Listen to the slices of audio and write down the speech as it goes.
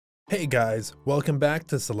Hey guys, welcome back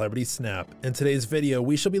to Celebrity Snap. In today's video,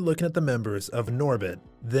 we shall be looking at the members of Norbit,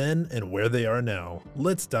 then and where they are now.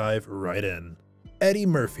 Let's dive right in. Eddie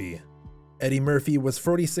Murphy. Eddie Murphy was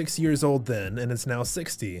 46 years old then and is now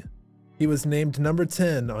 60. He was named number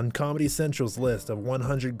 10 on Comedy Central's list of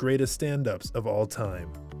 100 greatest stand-ups of all time.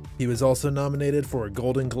 He was also nominated for a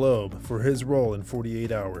Golden Globe for his role in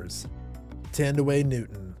 48 Hours. Thandiwe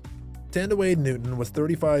Newton. Thandiwe Newton was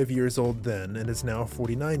 35 years old then and is now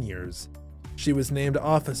 49 years. She was named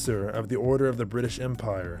Officer of the Order of the British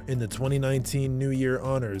Empire in the 2019 New Year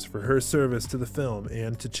honors for her service to the film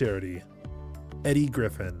and to charity. Eddie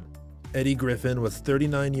Griffin. Eddie Griffin was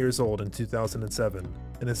 39 years old in 2007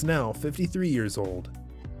 and is now 53 years old.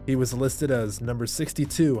 He was listed as number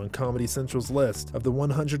 62 on Comedy Central's list of the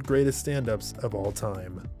 100 greatest stand-ups of all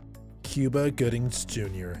time. Cuba Gooding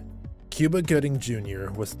Jr. Cuba Gooding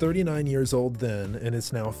Jr. was 39 years old then and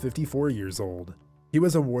is now 54 years old. He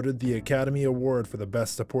was awarded the Academy Award for the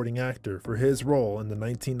Best Supporting Actor for his role in the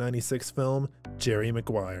 1996 film Jerry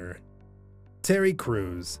Maguire. Terry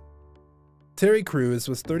Crews. Terry Crews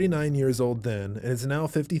was 39 years old then and is now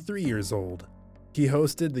 53 years old. He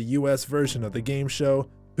hosted the US version of the game show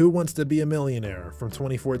Who Wants to Be a Millionaire from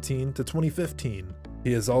 2014 to 2015.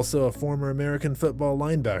 He is also a former American football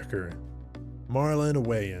linebacker. Marlon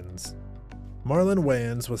Wayans. Marlon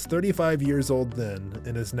Wayans was 35 years old then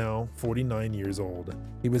and is now 49 years old.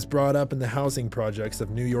 He was brought up in the housing projects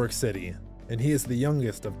of New York City, and he is the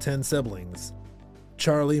youngest of 10 siblings.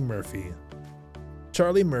 Charlie Murphy.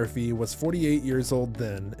 Charlie Murphy was 48 years old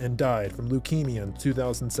then and died from leukemia in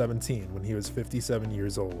 2017 when he was 57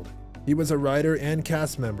 years old. He was a writer and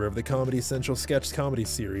cast member of the Comedy Central sketch comedy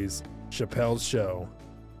series Chappelle's Show.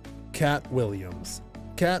 Katt Williams.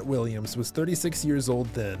 Katt Williams was 36 years old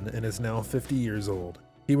then and is now 50 years old.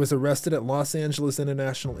 He was arrested at Los Angeles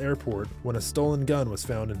International Airport when a stolen gun was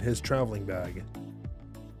found in his traveling bag.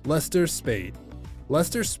 Lester Speight.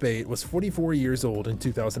 Lester Speight was 44 years old in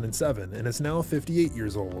 2007 and is now 58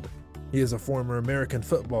 years old. He is a former American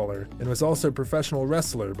footballer and was also a professional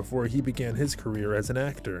wrestler before he began his career as an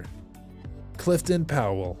actor. Clifton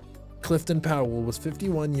Powell. Clifton Powell was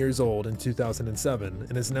 51 years old in 2007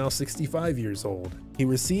 and is now 65 years old. He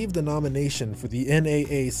received a nomination for the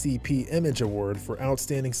NAACP Image Award for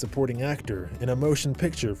Outstanding Supporting Actor in a Motion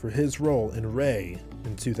Picture for his role in Ray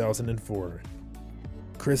in 2004.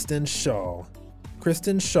 Kristen Schaal.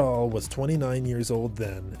 Kristen Schaal was 29 years old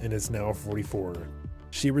then and is now 44.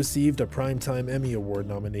 She received a Primetime Emmy Award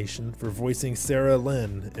nomination for voicing Sarah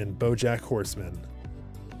Lynn in BoJack Horseman.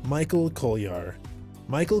 Michael Colyar.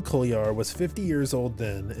 Michael Colyar was 50 years old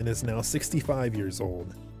then and is now 65 years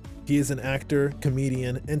old. He is an actor,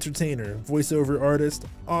 comedian, entertainer, voiceover artist,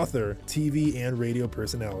 author, TV and radio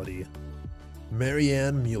personality.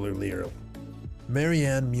 Marianne Muellerleile.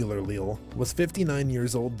 Marianne Muellerleile was 59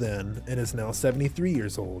 years old then and is now 73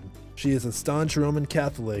 years old. She is a staunch Roman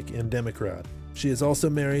Catholic and Democrat. She is also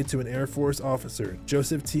married to an Air Force officer,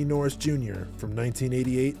 Joseph T. Norris Jr., from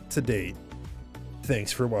 1988 to date.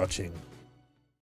 Thanks for watching.